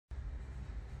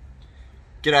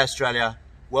G'day Australia,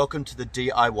 welcome to the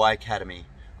DIY-cademy.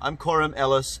 I'm Coram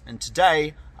Ellis and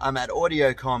today I'm at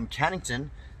AudioCom Cannington.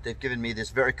 They've given me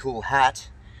this very cool hat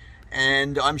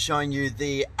and I'm showing you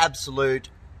the absolute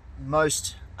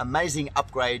most amazing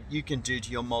upgrade you can do to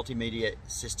your multimedia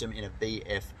system in a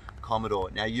VF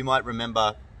Commodore. Now you might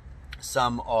remember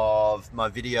some of my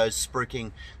videos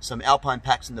spruiking some Alpine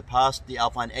packs in the past, the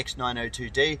Alpine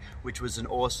X902D, which was an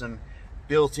awesome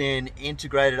built-in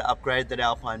integrated upgrade that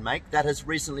Alpine make. That has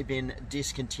recently been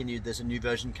discontinued. There's a new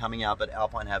version coming out, but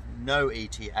Alpine have no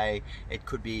ETA. It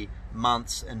could be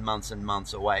months and months and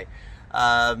months away.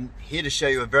 Here to show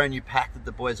you a very new pack that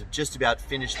the boys have just about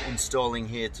finished installing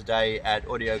here today at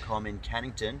AudioCom in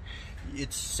Cannington.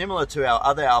 It's similar to our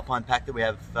other Alpine pack that we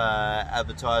have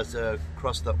advertised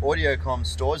across the AudioCom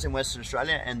stores in Western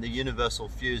Australia and the Universal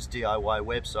Fuse DIY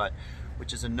website,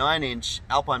 which is a 9-inch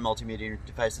Alpine multimedia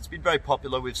interface. It's been very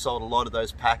popular. We've sold a lot of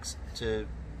those packs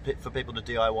for people to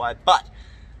DIY, but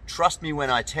trust me when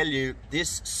I tell you,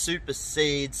 this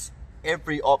supersedes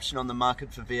every option on the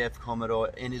market for VF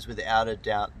Commodore and is without a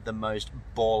doubt the most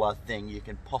baller thing you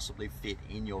can possibly fit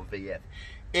in your VF.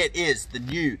 It is the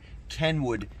new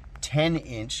Kenwood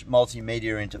 10-inch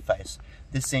multimedia interface.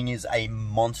 This thing is a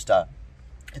monster.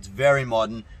 It's very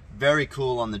modern, very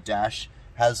cool on the dash,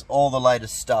 has all the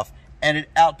latest stuff, and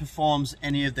it outperforms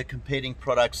any of the competing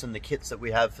products and the kits that we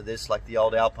have for this, like the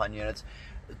old Alpine units.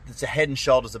 It's a head and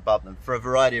shoulders above them for a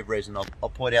variety of reasons. I'll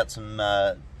point out some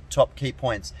top key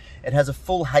points. It has a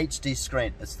full HD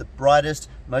screen. It's the brightest,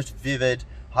 most vivid,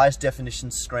 highest definition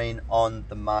screen on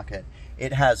the market.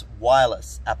 It has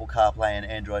wireless Apple CarPlay and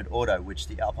Android Auto, which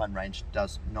the Alpine range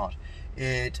does not.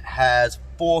 It has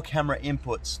 4 camera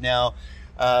inputs. Now,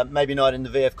 maybe not in the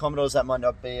VF Commodores, that might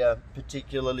not be a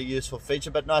particularly useful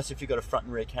feature, but nice if you've got a front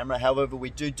and rear camera. However, we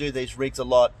do these rigs a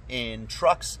lot in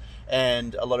trucks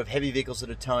and a lot of heavy vehicles that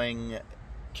are towing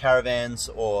caravans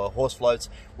or horse floats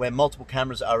where multiple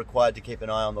cameras are required to keep an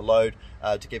eye on the load,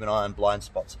 to keep an eye on blind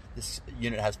spots. This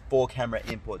unit has 4 camera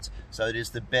inputs, so it is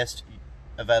the best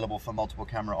available for multiple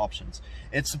camera options.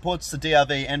 It supports the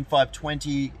DRV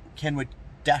N520 Kenwood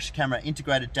dash camera,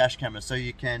 integrated dash camera, so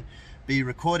you can be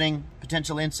recording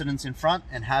potential incidents in front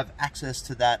and have access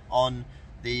to that on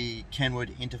the Kenwood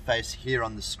interface here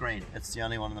on the screen. It's the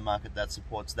only one on the market that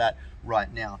supports that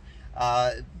right now.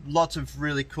 Lots of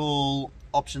really cool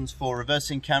options for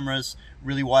reversing cameras,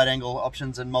 really wide angle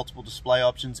options and multiple display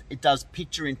options. It does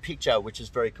picture in picture, which is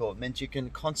very cool. It means you can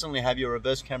constantly have your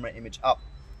reverse camera image up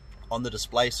on the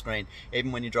display screen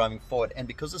even when you're driving forward, and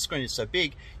because the screen is so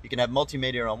big you can have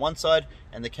multimedia on one side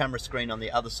and the camera screen on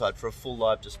the other side for a full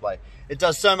live display. It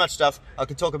does so much stuff. I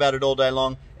could talk about it all day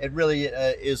long. It really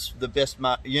is the best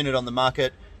unit on the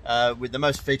market with the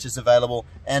most features available,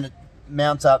 and it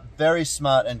mounts up very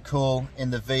smart and cool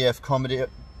in the VF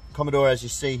Commodore, as you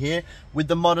see here, with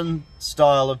the modern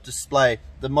style of display,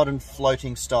 the modern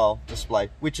floating style display,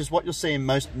 which is what you'll see in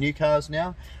most new cars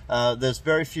now. There's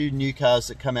very few new cars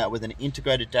that come out with an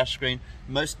integrated dash screen.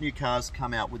 Most new cars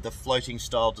come out with the floating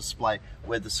style display,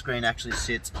 where the screen actually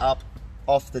sits up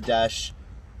off the dash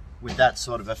with that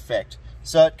sort of effect.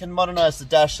 So it can modernize the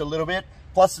dash a little bit,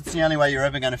 plus it's the only way you're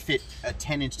ever going to fit a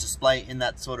 10-inch display in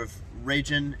that sort of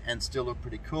region and still look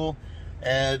pretty cool.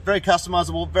 Very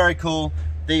customizable, very cool.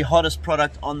 The hottest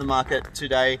product on the market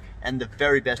today and the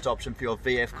very best option for your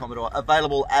VF Commodore,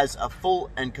 available as a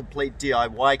full and complete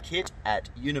DIY kit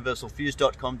at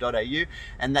universalfuse.com.au,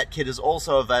 and that kit is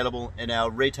also available in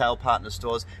our retail partner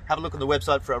stores. Have a look on the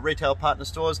website for our retail partner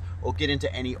stores or get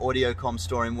into any AudioCom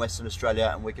store in Western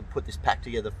Australia and we can put this pack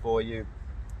together for you,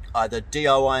 either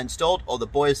DIY installed, or the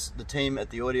team at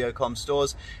the AudioCom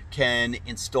stores can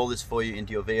install this for you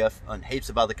into your VF and heaps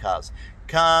of other cars.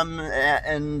 Come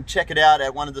and check it out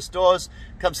at one of the stores.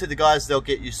 Come see the guys, they'll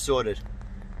get you sorted.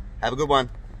 Have a good one.